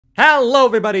Hello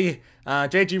everybody,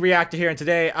 JG Reactor here, and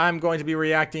today I'm going to be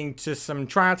reacting to some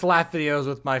Try Not to Laugh videos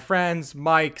with my friends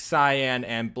Mike, Cyan,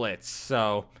 and Blitz.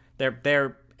 So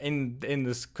they're in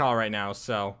this call right now.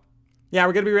 So yeah,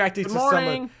 we're gonna be reacting to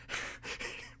some.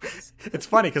 It's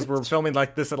funny because we're filming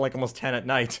like this at like almost 10 at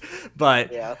night,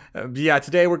 but yeah,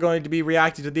 today we're going to be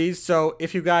reacting to these. So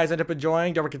if you guys end up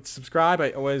enjoying, don't forget to subscribe.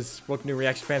 I always welcome new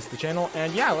reaction fans to the channel,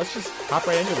 and yeah, let's just hop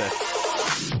right into this.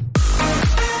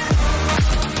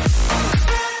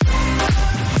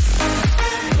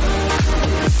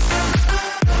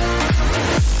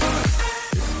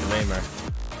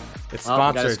 It's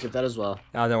sponsored. Gotta skip that as well.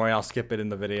 Oh, don't worry, I'll skip it in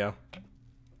the video.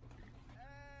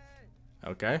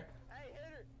 Okay. Hey, hit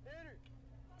her.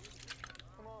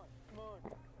 Come on.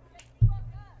 Did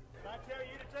I tell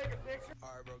you to take a picture?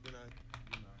 Alright, bro, good night.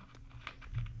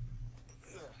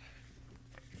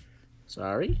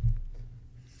 Sorry?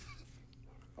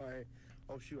 Alright.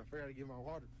 Oh shoot, I forgot to get my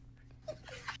water.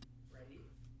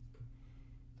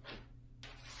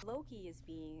 Loki is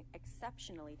being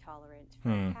exceptionally tolerant for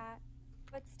a cat,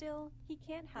 but still, he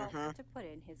can't help but to put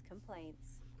in his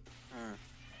complaints.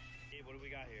 Hey, what do we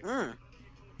got here?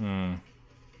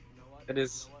 That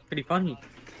is pretty funny.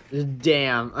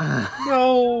 Damn.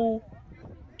 No.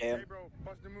 Hey, bro,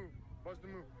 bust the move.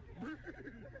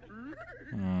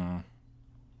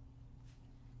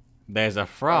 There's a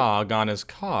frog on his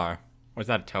car. Or is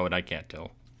that a toad? I can't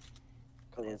tell.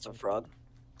 I think it's a frog.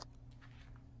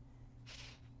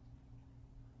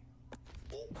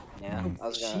 Yeah, I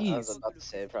was about to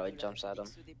say it probably jumps at him.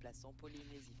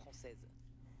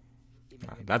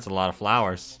 That's a lot of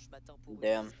flowers.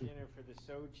 Damn. Dinner for the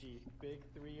Sochi. Big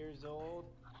 3 years old.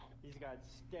 He's got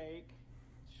steak,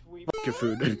 sweet Good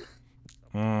food.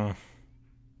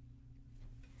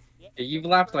 You've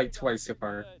laughed like twice so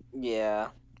far. Yeah,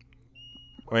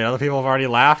 Wait, other people have already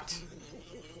laughed?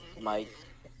 Mike.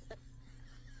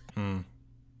 I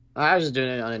was just doing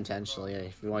it unintentionally.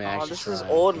 If you want to Oh, actually this try, is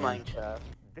old yeah. Minecraft.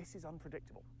 This is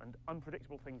unpredictable, and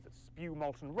unpredictable things that spew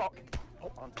molten rock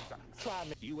aren't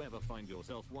exactly. Do you ever find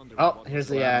yourself wondering Oh, here's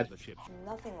the ad.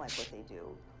 Nothing like what they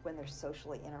do when they're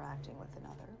socially interacting with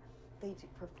another. They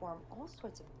perform all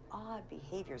sorts of odd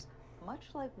behaviors,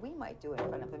 much like we might do in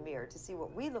front of a mirror to see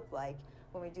what we look like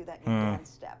when we do that new dance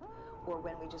step, or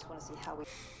when we just want to see how we...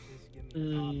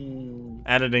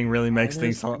 Editing really makes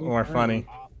things more funny.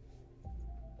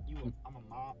 I'm a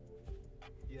mob.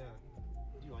 Yeah.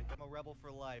 I'm a rebel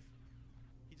for life.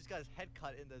 He just got his head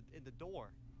cut in the door.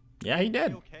 Yeah, he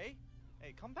did. You okay?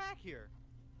 Hey, come back here.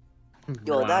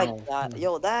 Yo, Wow.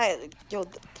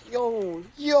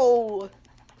 yo.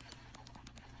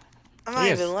 I'm not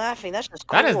even laughing. That's just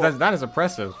cool. That is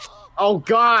impressive. Oh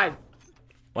God!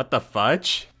 What the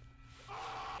fudge?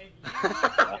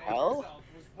 Hell?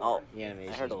 Oh, The I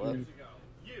animation. heard a little.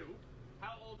 You?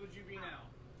 How old would you be now?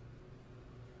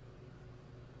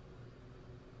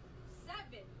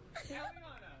 7.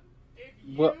 If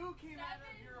you What? came out of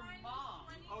your mom,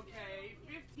 okay,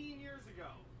 15 years ago.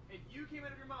 If you came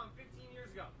out of your mom 15 years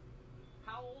ago,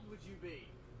 how old would you be?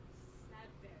 7.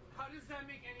 How does that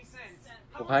make any sense?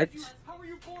 What? How were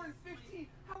you born 15?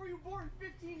 How were you born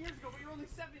 15 years ago, but you're only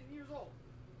 7 years old?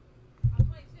 I'm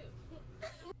 22.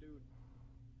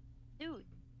 Dude,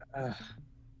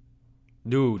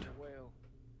 Dude.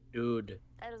 Dude.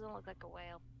 that doesn't look like a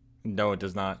whale. No, it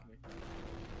does not.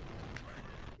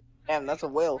 Damn, that's a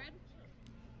whale.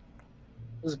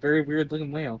 It was a very weird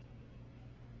looking whale.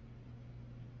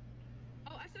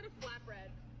 Oh, I said a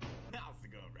flatbread. How's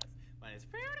it going, Russ? My name's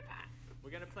PewDiePie.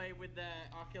 We're gonna play with the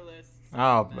Oculus.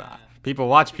 Oh, people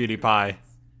watch PewDiePie. I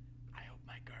hope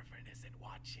my girlfriend isn't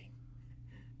watching.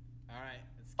 Alright.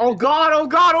 Oh God! Oh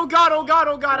God! Oh God! Oh God!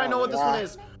 Oh God! I know what this one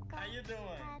is. How you doing?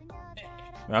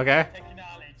 Okay.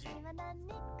 Technology.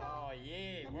 Oh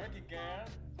yeah, work it, girl.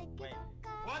 Wait.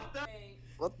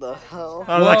 What the hell?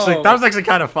 That was actually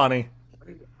kind of funny.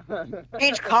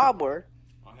 Peach cobbler.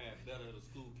 I had better at the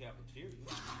school cafeteria.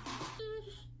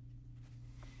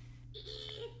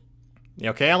 You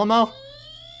okay, Alamo?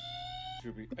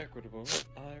 To be equitable,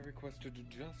 I requested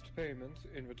just payment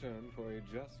in return for a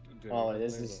just day. Oh,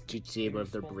 this is GTA, but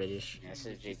if they're British. This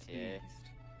is GTA.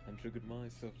 And triggered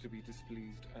myself to be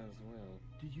displeased as well.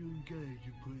 Did you engage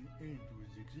in putting end to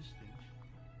his existence?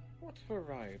 What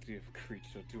variety of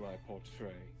creature do I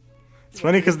portray? It's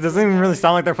funny because it doesn't even really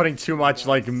sound like they're putting too much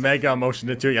like mega emotion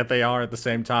into it, yet they are at the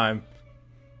same time.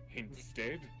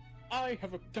 Instead, I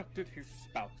have abducted his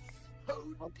spouse.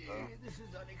 Oh dear, this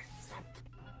is unacceptable.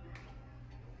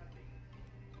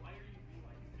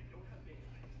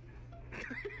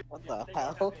 What the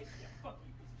hell?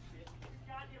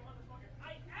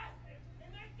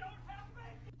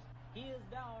 He is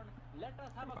down.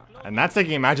 And that's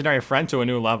taking imaginary friend to a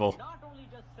new level.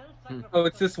 Oh,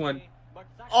 it's this one.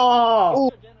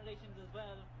 Oh!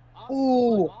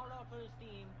 Ooh!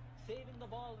 Saving the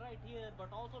ball right here, but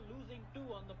also losing 2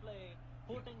 on the play,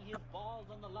 putting his balls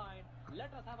on the line.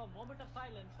 Let us have a moment of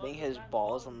silence. Putting his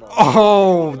balls on the.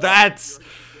 Oh, that's.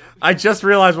 I just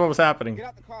realized what was happening. Get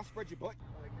out the car, spread your butt.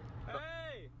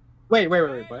 Hey! Wait, what?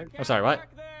 I'm sorry, what?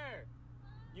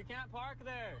 You can't park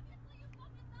there.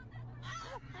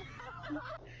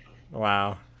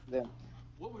 Wow. Yeah.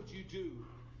 What would you do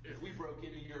if we broke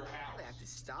into your house? I have to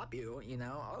stop you, you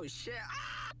know? Oh shit.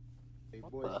 Ah! Big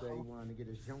boy said he wanted to get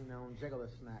his young down jiggler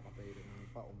snack up and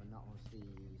fuck with my nut on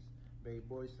seas. Big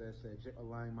boy said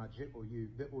align my jiggle you,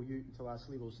 bibble you until I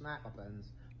sleep will snack up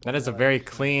ends. That is a very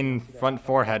clean front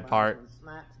forehead part.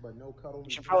 You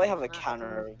should probably have a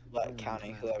counter of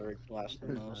counting whoever laughs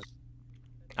the most.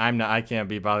 I can't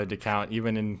be bothered to count,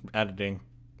 even in editing.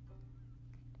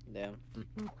 Damn.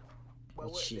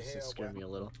 Jesus, scared me a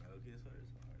little.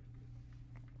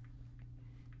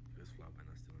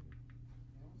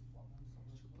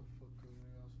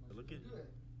 Look at it.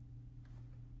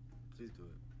 Please do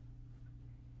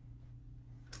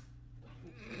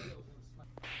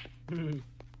it.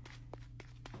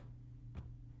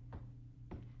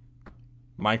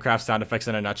 Minecraft sound effects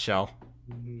in a nutshell.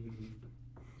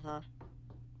 Huh?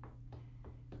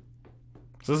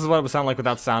 So this is what it would sound like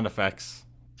without sound effects.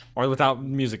 Or without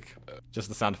music. Just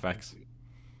the sound effects.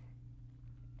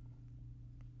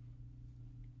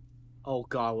 Oh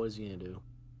god, what is he gonna do?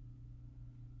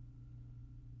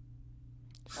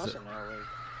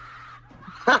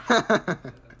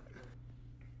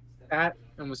 That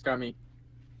almost got me.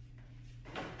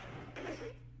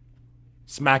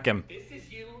 Smack him. This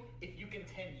is you if you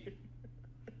continue.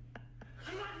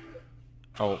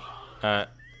 Oh,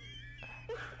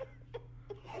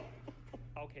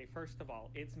 Okay, first of all,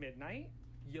 it's midnight.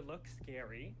 You look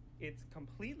scary. It's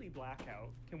completely blackout.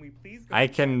 Can we please go I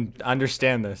can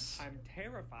understand this. I'm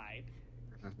terrified.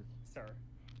 Sir,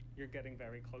 you're getting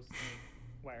very close to me.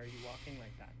 Why are you walking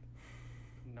like that?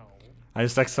 No. I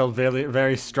just exhale very,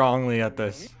 very strongly at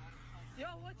this. Yo,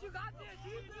 what you got there,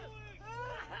 Jesus?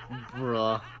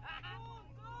 Bruh.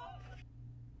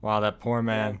 Wow, that poor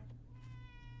man.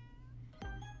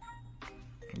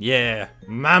 Yeah,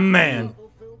 my man.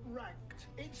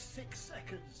 In 6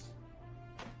 seconds.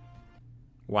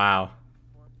 Wow.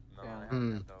 No, I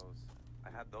haven't had those. I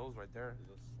had those right there.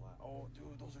 Oh,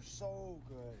 dude, those are so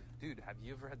good. Dude, have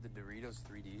you ever had the Doritos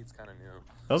 3D? It's kind of new.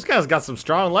 Those guys got some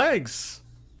strong legs.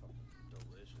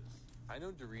 Delicious. I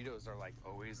know Doritos are like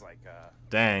always like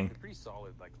Dang. they're pretty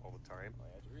solid like all the time.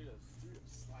 Oh, yeah,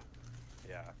 Doritos slap.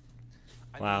 Yeah.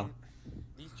 Wow. Mean,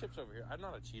 these chips over here, I'm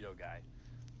not a Cheeto guy,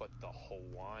 but the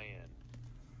Hawaiian,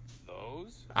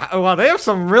 those? Wow, they have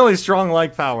some really strong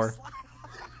leg power.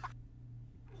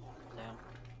 Damn.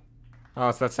 Oh,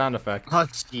 it's that sound effect. Oh,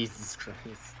 Jesus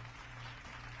Christ.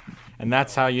 And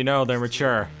that's how you know they're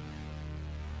mature.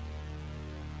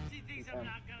 She thinks I'm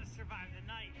not gonna survive the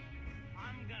night.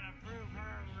 I'm gonna prove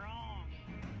her wrong.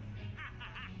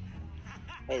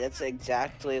 Hey, that's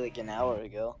exactly like an hour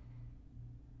ago.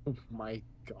 Oh my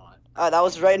god. Ah, that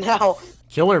was right now.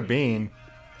 Killer Bean.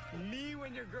 Me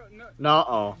when you're girl. No.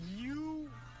 No. You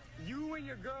when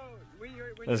you're girl.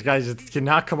 When This guy just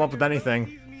cannot come up with anything.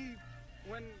 Me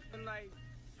when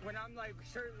I'm like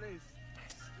shirtless.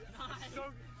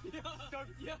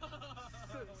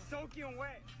 Soaking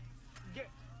wet.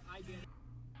 I did it.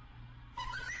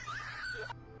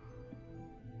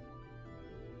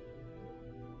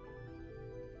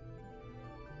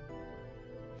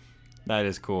 That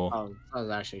is cool. Oh, that was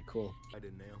actually cool. I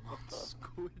didn't nail on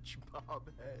SpongeBob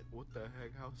head. What the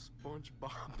heck? How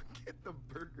SpongeBob get the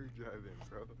burger driving,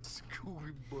 bro?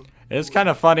 Scooby. It's kind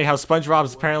of funny how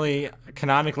SpongeBob's apparently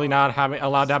canonically not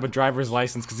allowed to have a driver's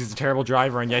license because he's a terrible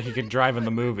driver, and yet he can drive in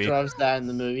the movie. Drives that in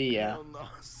the movie, yeah. Hell no.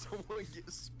 Someone get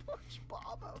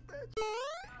SpongeBob out there.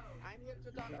 I'm here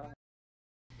to talk about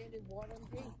extended water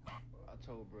and pink. I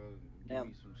told bro, Damn.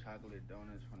 give me some chocolate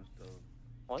donuts from the stove.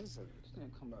 What is it? Just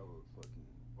didn't come out with fucking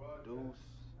deuce,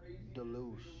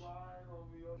 deluge.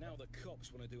 Now the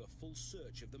cops want to do a full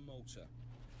search of the motor.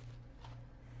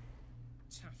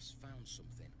 Taft's found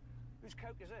something. Whose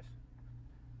coke is this?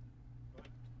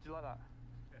 Do you like that?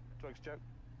 Drugs joke.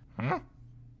 Huh?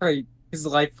 Alright, his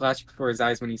life flashed before his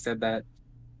eyes when he said that.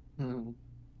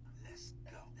 Let's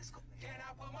go. Can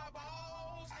I put my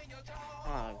balls in your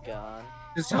jaw? Oh god.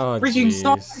 This Oh, freaking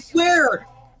song, I jeez. swear!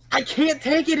 I can't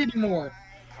take it anymore!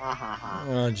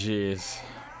 Oh, jeez.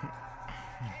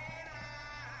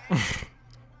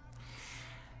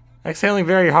 Exhaling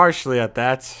very harshly at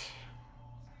that.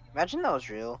 Imagine that was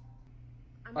real.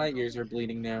 My ears are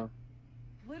bleeding now.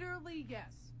 Literally,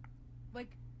 yes. Like,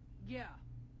 yeah.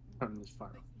 From this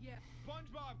far. Yeah.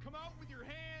 SpongeBob, come out with your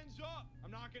hands up.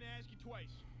 I'm not gonna ask you twice.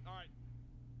 All right.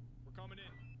 We're coming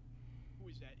in. Who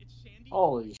is that? It's Sandy.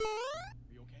 Holy.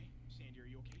 Are you okay? Sandy, are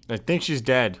you okay? I think she's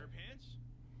dead. SquarePants?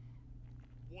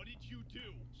 What did you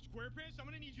do? SquarePants, I'm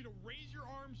gonna need you to raise your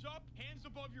arms up, hands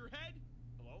above your head.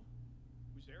 Hello?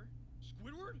 Who's there?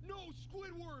 Squidward? No,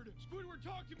 Squidward! Squidward,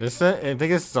 talk to me! I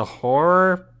think this is a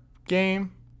horror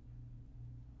game.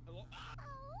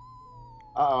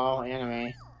 Uh-oh,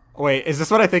 anime. Wait, is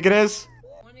this what I think it is?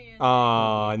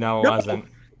 Oh, no, it wasn't.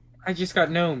 I just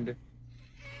got gnomed.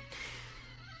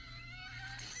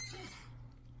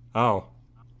 Oh.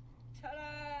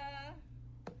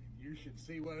 You should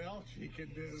see what else she can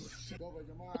do. It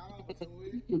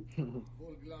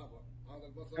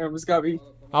almost got me.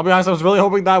 I'll be honest, I was really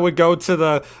hoping that would go to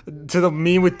the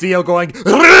meme with Dio going,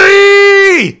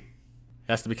 "Ree!" It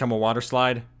has to become a water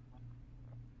slide.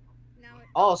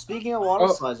 Oh, speaking of water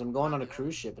slides, I'm going on a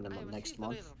cruise ship in next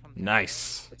month.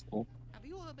 Nice. That's cool.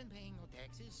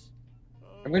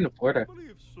 I'm going to Florida.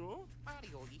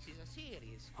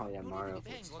 Oh yeah, Mario.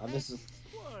 This is.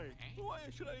 Why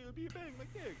should I be paying my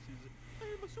taxes? I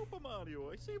am a Super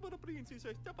Mario. I save the princess.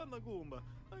 I step on the Goomba.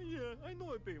 I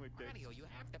know I pay my taxes. Mario, you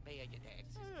have to pay your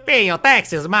taxes. Pay your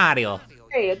taxes, Mario.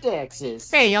 Pay your taxes.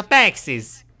 Pay your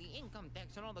taxes. The income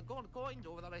tax on all the gold coins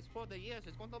over the last 40 years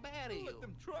is going to bury you. Let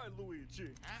them try, Luigi.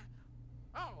 Huh?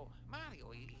 Oh,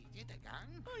 Mario, you did a gun?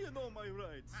 I know my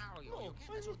rights. Mario, you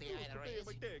can't sue the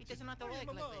IRS. It is not a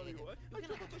regular thing. You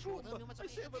cannot have to show them. You must pay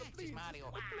your taxes,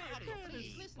 Mario. Mario,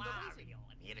 please, listen to Mario.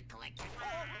 I'm here to collect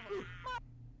your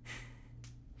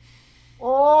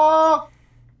Oh!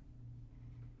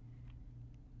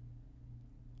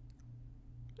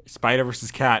 Spider versus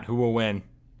cat. Who will win?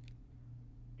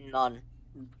 None.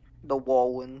 The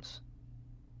wall wins.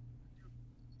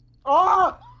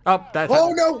 Oh! Oh, that's.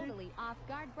 Oh no! Totally off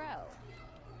guard, bro.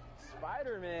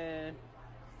 Spider-Man.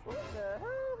 What the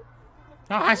hell?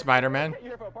 Oh, hi, Spider-Man. You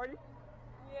here for a party?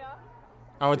 Yeah.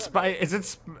 Oh, it's Is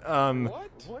it?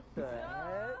 What the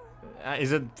heck?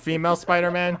 Is it female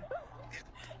Spider-Man?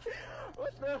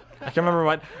 What the? I can't remember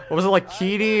what was it like.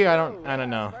 Kitty? I don't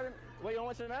know. Wait, you don't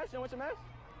want your mask? You don't want your mask?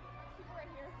 Right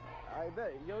here. I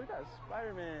bet. Yo, we got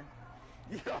Spider-Man.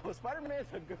 Yo, Spider-Man's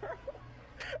a girl.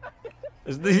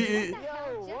 Is the? Yo,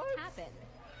 what?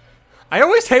 I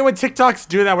always hate when TikToks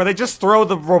do that, where they just throw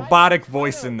the robotic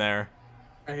voice in there.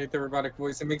 I hate the robotic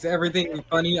voice. It makes everything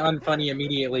funny, unfunny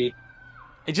immediately.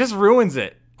 It just ruins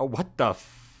it. Oh, what the?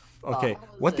 Okay,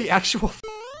 what the actual?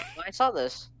 I saw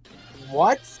this.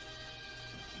 What?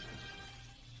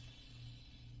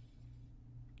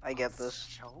 I get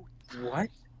this. What?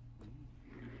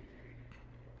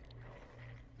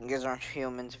 You guys aren't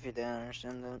humans if you didn't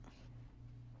understand that.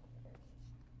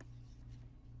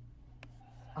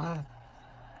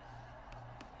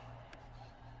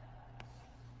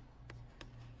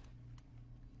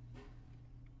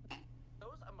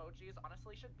 Those emojis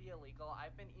honestly should be illegal.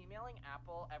 I've been emailing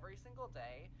Apple every single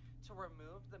day to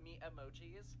remove the meat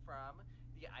emojis from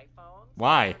the iPhones.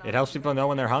 Why? It helps people know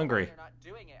when they're hungry. They're not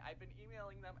doing it. I've been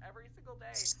emailing them every single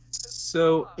day.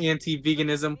 So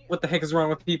anti-veganism. What the heck is wrong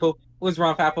with people? What's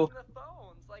wrong with Apple?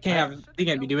 They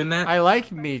can't be doing that. I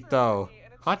like meat though.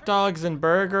 Hot dogs and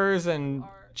burgers and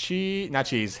cheese, not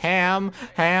cheese, ham,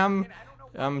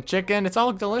 chicken. It's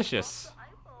all delicious.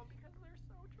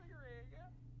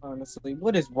 Honestly,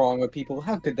 what is wrong with people?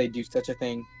 How could they do such a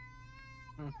thing?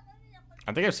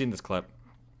 I think I've seen this clip.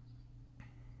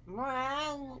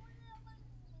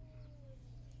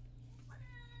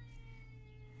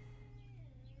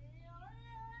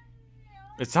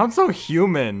 It sounds so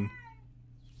human.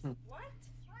 What?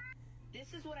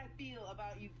 This is what I feel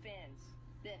about you fans.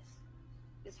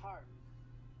 This heart.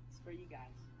 It's for you guys.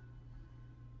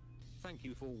 Thank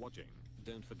you for watching.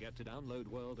 Don't forget to download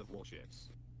World of Warships.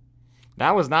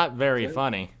 That was not very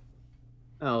funny.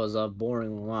 That was a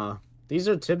boring one. Wow. These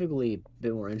are typically a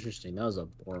bit more interesting. That was a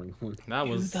boring one. That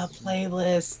was the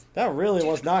playlist. That really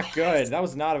was not good. That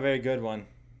was not a very good one.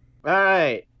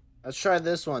 Alright. Let's try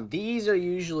this one. These are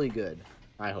usually good.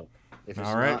 I hope. If it's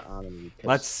All right. not, I'm gonna be pissed.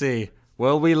 Let's see.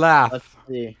 Will we laugh? Let's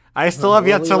see. I still have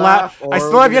yet Will to we laugh. or I are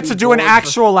still we have yet gonna to be do an bored for-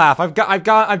 actual laugh. I've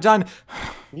done.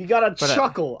 You got a But,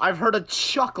 chuckle. I've heard a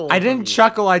chuckle. I from didn't you.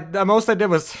 chuckle. The most I did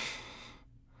was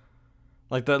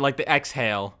like the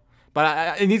exhale.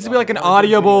 But it needs to be like an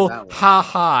audible ha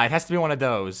ha. It has to be one of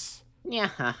those. Yeah,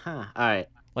 haha. Alright.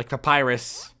 Like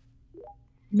papyrus.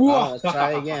 Oh, let's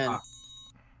try again. Bro,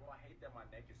 I hate that my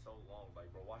neck is so long.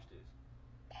 Like, bro, watch this.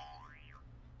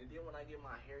 And then when I get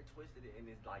my hair twisted and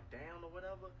it's like down or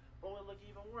whatever, bro, it look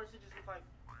even worse. It just looks like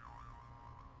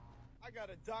I got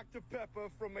a Dr. Pepper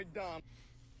from McDonald's.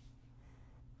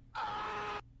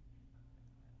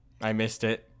 I missed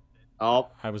it. Oh.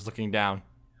 I was looking down.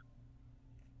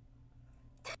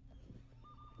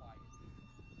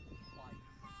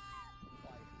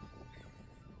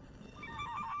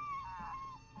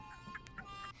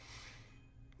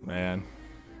 Man.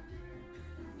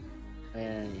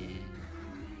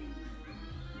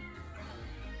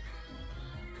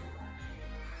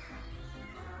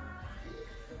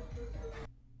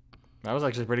 That was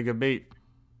actually a pretty good beat.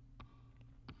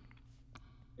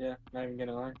 Yeah, not even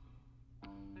gonna lie.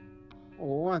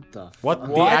 What the? What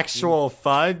the actual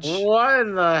fudge? What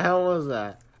in the hell was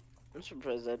that? I'm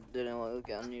surprised that didn't look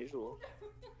unusual.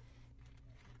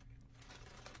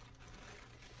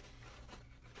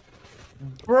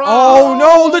 Bro! Oh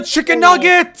no, the chicken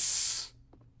nuggets!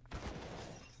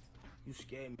 You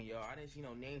scared me, yo. I didn't see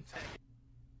no name tag.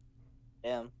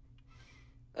 Damn.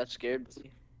 That scared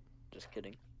me. Just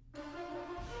kidding.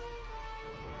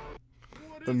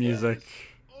 The music.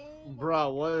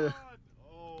 Bro, what?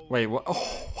 Wait, what?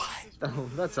 Oh, what? Oh,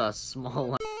 that's a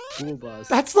small school bus.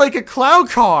 That's like a clown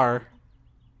car.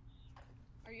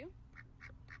 Are you?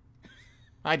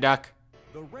 Hi, Duck.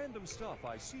 The random stuff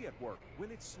I see at work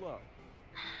when it's slow.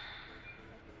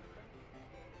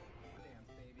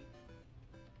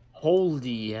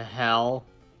 Holy hell.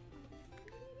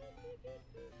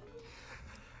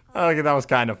 Okay, that was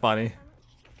kind of funny.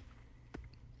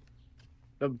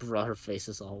 Bro, her face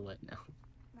is all wet now.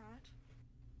 Not.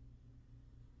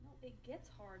 No, it gets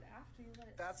hard after you let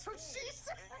it. That's what she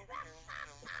said.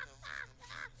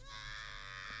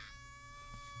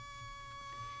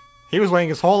 He was waiting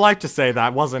his whole life to say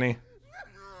that, wasn't he?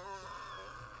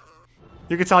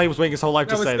 You could tell he was waiting his whole life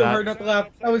to say that. I was so hard not to laugh.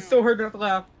 I was so hard not to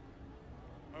laugh.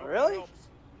 Really? Oh,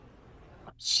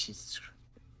 Jesus Christ.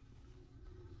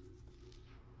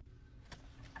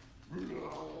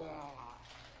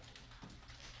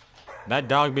 That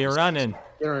dog be running.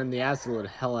 Scaring the absolute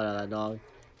hell out of that dog.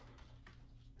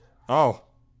 Oh.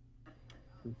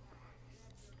 He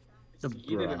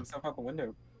yeeted himself out the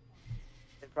window.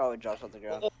 They probably dropped on the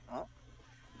ground. Huh?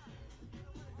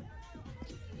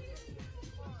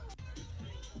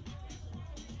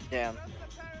 Damn.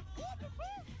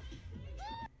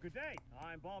 Good day.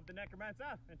 I'm Bob the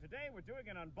Necromancer, and today we're doing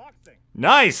an unboxing.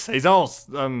 Nice! He's all,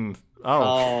 oh.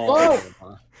 Oh.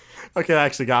 Okay, that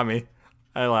actually got me.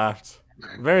 I laughed.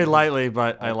 Very lightly,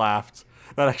 but I laughed.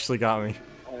 That actually got me.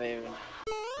 I mean,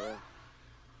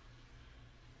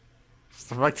 Just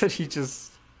the fact that he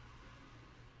just...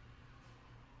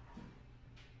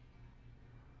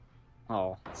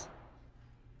 Oh.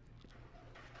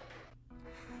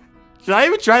 Should I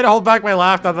even try to hold back my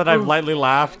laugh now that I've lightly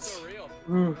laughed?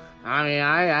 I mean,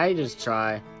 I just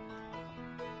try.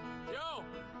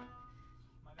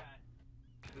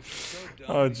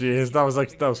 Oh jeez,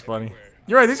 that was funny.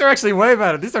 You're right, these are actually way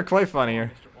better. These are quite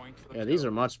funnier. Yeah, these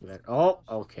are much better. Oh,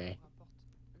 okay.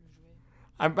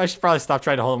 I should probably stop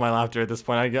trying to hold my laughter at this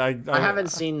point. I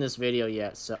haven't seen this video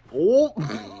yet, so... Oh!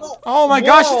 Oh my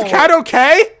gosh, is the cat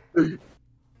okay?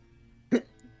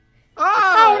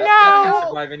 Oh,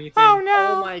 no! Oh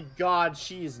no! Oh my god,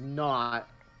 she is not.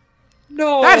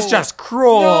 No! That is just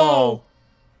cruel! No!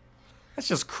 That's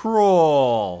just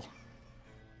cruel.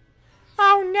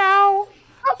 Oh no!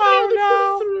 Oh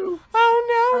no! Oh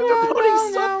no!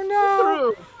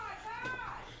 No!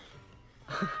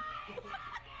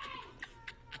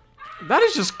 That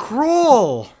is just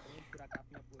cruel.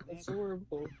 That's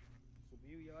horrible.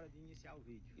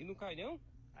 I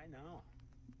know.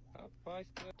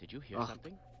 Did you hear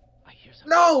something? I hear something.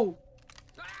 No!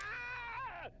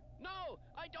 No!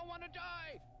 I don't want to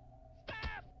die!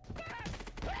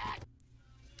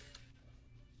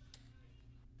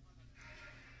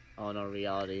 Oh no,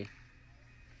 reality.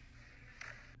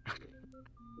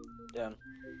 Damn.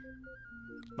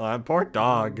 Oh, that poor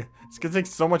dog. It's gonna take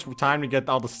so much time to get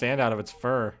all the sand out of its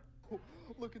fur.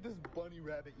 Look at this bunny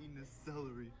rabbit eating this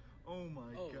celery. Oh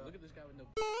my god. Look at this guy with no.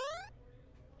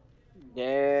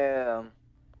 Damn.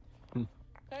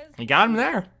 You got him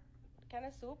there. Can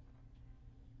of soup?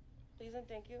 Please and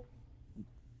thank you.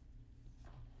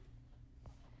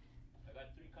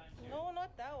 No,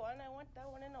 not that one. I want that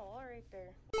one in the wall right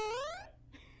there.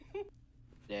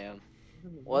 Damn.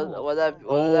 What that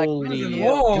Holy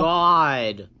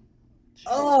god.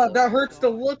 Oh, that hurts to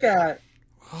look at.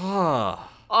 Oh.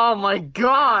 Oh my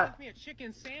god. Give me a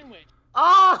chicken sandwich.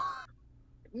 Oh!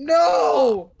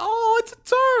 No! Oh, it's a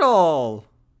turtle.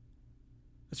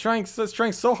 It's trying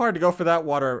so hard to go for that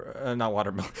not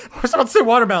watermelon. I was about to say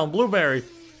watermelon, blueberry.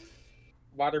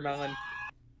 Watermelon.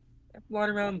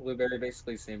 Watermelon, blueberry,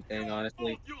 basically same thing,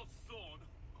 honestly.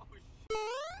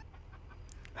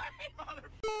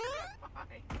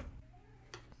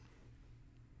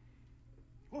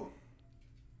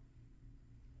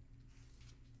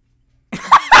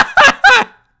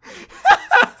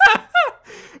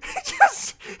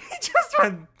 He just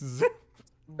went zip.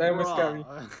 That was scary.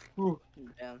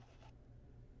 Damn.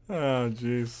 Oh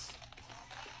jeez.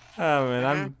 Oh man,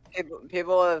 I'm.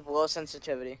 People with low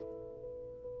sensitivity.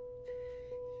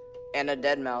 And a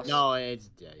dead mouse. No, it's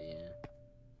dead. Yeah.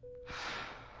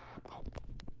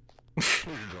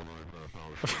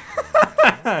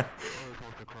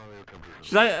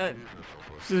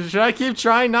 Should I keep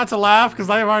trying not to laugh? Because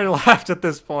I've already laughed at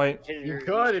this point. You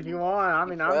could if you want. I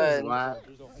mean, I'm just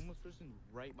laughing.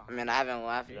 I mean, I haven't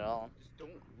laughed at all. Just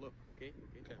don't look, okay?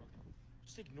 Okay.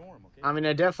 Just ignore him, okay? I mean,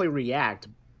 I definitely react.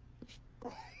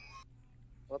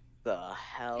 What the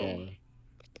hell? Okay.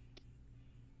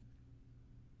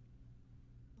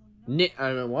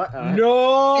 What?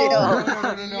 No!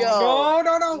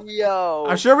 Yo!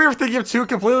 I'm sure we were thinking of two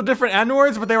completely different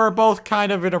N-words, but they were both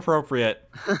kind of inappropriate.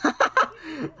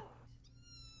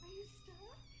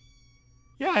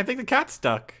 Yeah, I think the cat's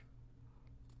stuck.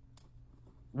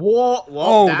 Whoa!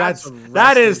 Oh,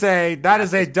 that is a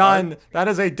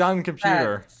done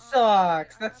computer. That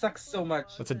sucks. That sucks so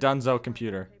much. That's a Dunzo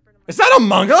computer. Is that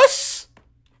Among Us?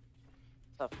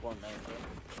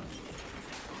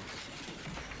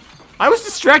 I was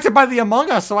distracted by the Among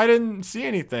Us, so I didn't see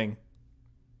anything.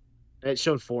 It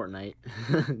showed Fortnite.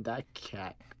 That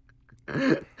cat.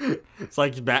 It's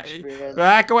like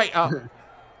back away. Oh.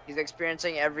 He's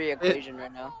experiencing every equation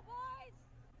right now.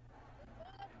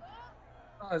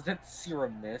 Oh, is that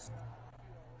serum mist?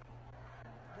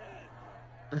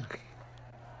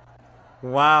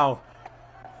 Wow.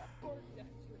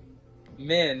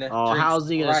 Min. Oh, how's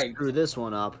he gonna screw this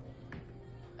one up?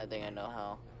 I think I know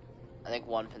how. I think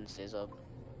one pin stays up.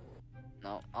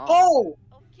 No. Oh!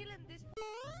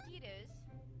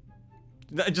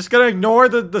 Just gonna ignore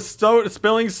the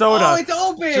spilling soda. Oh, it's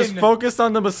open! Just focus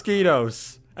on the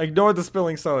mosquitoes. Ignore the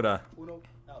spilling soda.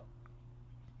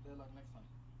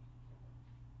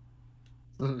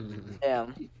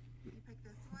 Damn.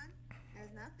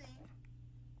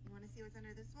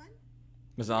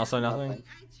 There's also nothing.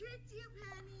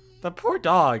 The poor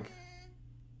dog.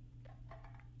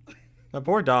 The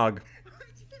poor dog.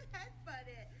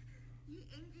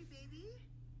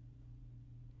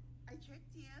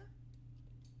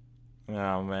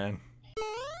 Oh man.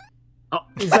 Oh,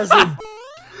 he says it.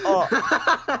 Oh.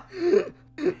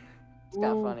 It's kind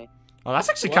of funny. Oh, that's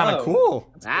actually kind of cool.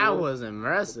 That was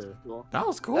impressive. That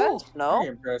was cool. No. Very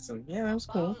impressive. Yeah, that was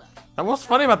cool. That was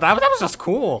funny about that, but that was just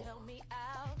cool.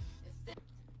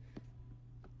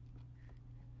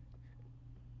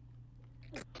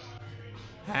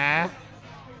 Huh?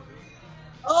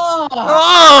 Oh!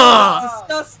 Oh!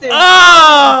 Disgusting!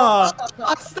 Oh!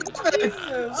 Stop it!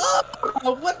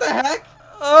 Oh! What the heck?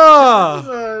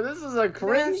 Oh! This is a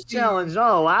cringe challenge,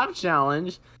 not a laugh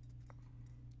challenge.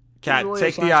 Cat,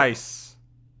 take the ice.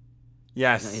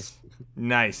 Yes.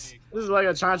 Nice. This is like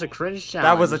a trying to cringe challenge.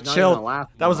 That was a not chill. even laugh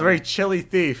That was a very challenge. chilly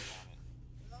thief.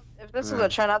 If this is a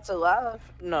try not to laugh,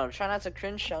 no, try not to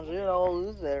cringe challenge, we'd all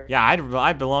lose there. Yeah,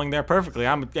 I belong there perfectly.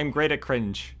 I'm great at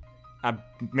cringe. I'm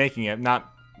making it,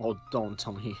 not. Oh, don't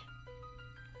tell me.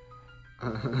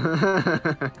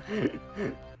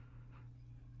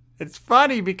 It's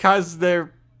funny because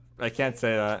they're. I can't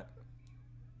say that.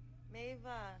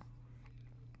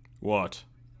 What?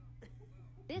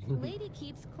 This lady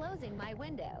keeps closing my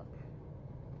window.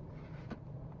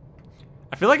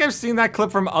 I feel like I've seen that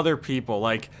clip from other people.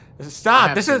 Like,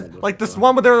 stop. This is seen it like this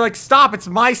one where they're like, stop. It's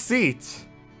my seat.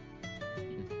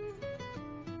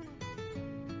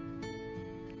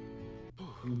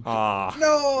 Ah.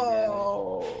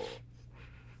 No.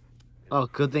 Oh,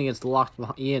 good thing it's locked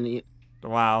behind Ian.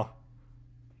 Wow.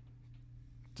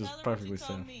 Just perfectly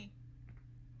safe.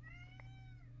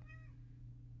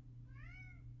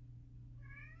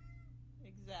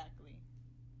 Exactly.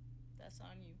 That's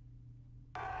on you.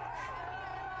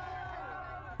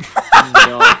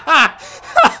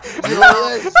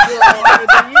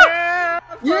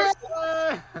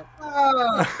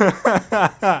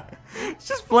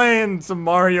 Just playing some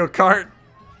Mario Kart.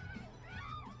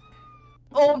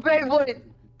 Oh, Beyblade!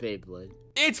 Beyblade.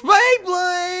 It's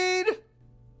Beyblade!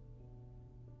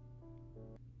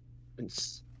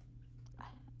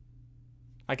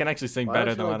 I can actually sing Why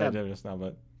better don't than you what like I that? did just now,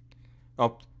 but...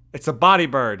 Oh, it's a body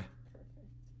bird.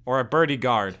 Or a birdie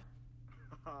guard.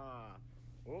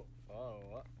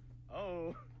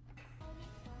 Oh.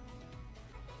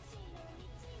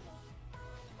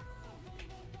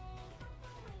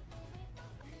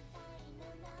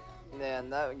 Man,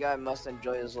 that guy must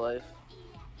enjoy his life.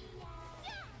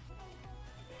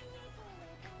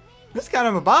 This is kind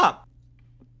of a bop.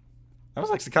 That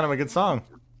was actually kind of a good song.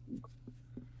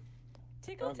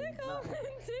 Tickle, tickle, tickle,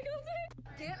 tickle.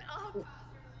 Get up.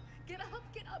 Get up,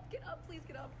 get up, get up. Please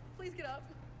get up. Please get up.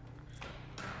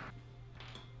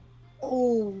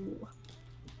 Oh.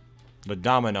 The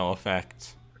domino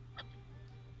effect.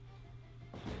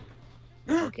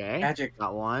 Okay. Magic.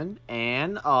 Got one.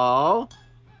 And oh.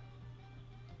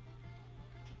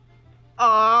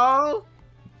 Oh.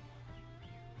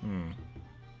 Hmm.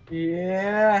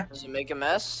 Yeah. Does it make a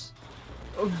mess?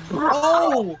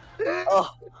 Oh.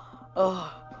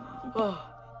 Oh.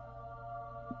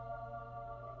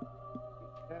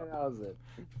 That was it.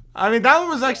 I mean, that one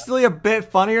was actually a bit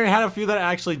funnier. It had a few that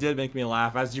actually did make me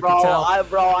laugh, as you can tell. I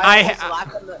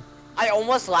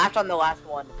almost laughed on the last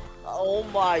one. Oh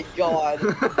my god.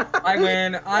 I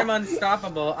win. I'm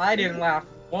unstoppable. I didn't laugh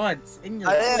once. In your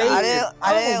I didn't face.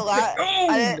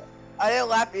 I didn't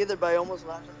laugh either, but I almost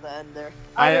laughed at the end there.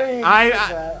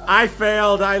 I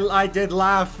failed. I did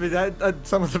laugh.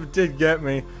 Some of them did get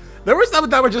me. There were some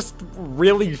that were just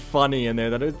really funny in there.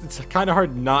 That it's kind of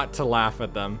hard not to laugh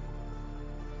at them.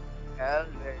 Yeah, that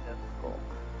was very difficult.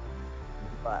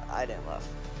 But I didn't laugh.